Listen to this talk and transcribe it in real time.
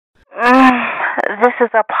This is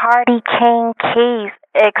a Party King Keys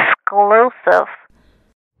exclusive.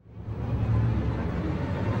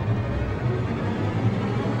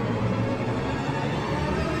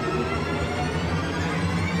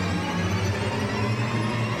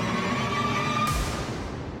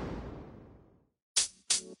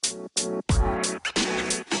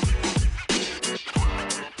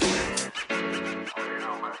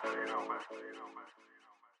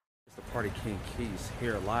 It's the Party King Keys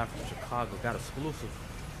here live from Chicago. Got exclusive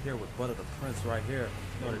here with Butter the Prince right here.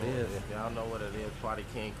 You know what it is? Y'all know what it is. Party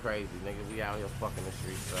King crazy. Nigga, we out here fucking the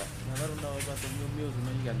streets, bro. Man, let them know about the new music,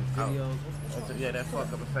 man. You got new videos. Yeah, that fuck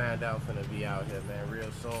up and find out finna be out here, man. Real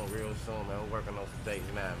soon, man. We're working on some dates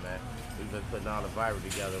now, man. We've been putting all the viral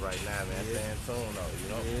together right now, man. Yeah. Staying tuned, though, you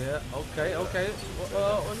know? Yeah, okay.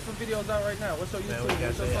 What's some videos out right now? What's your Man,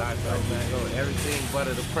 YouTube? we got man. Go everything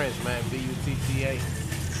Butter the Prince, man. BUTTA.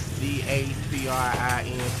 DAPRINCE,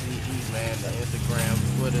 man. The Instagram,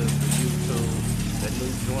 Twitter, the YouTube, the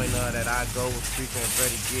new joiner that I go with featuring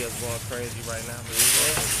Freddie Gibbs going crazy right now.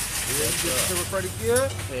 You with Freddie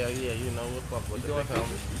Gibbs? Hell yeah, you know, we'll fuck with You the doing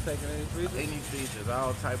features? You taking any features? Any features,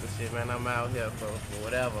 all type of shit, man. I'm out here for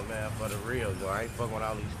whatever, man, for the real, though. I ain't fucking with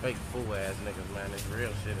all these fake fool ass niggas, man. It's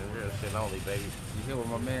real shit and real shit only, baby. You hear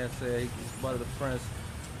what my man said? He's Butter the Prince.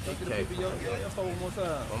 Okay. Your info one more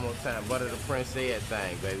time. One more time. Butter the Prince say that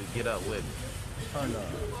thing, baby. Get up with me. Turn up.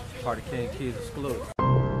 Party King Keys exclusive.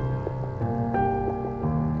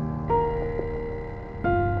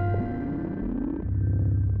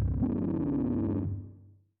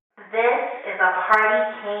 This is a Party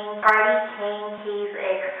King Keys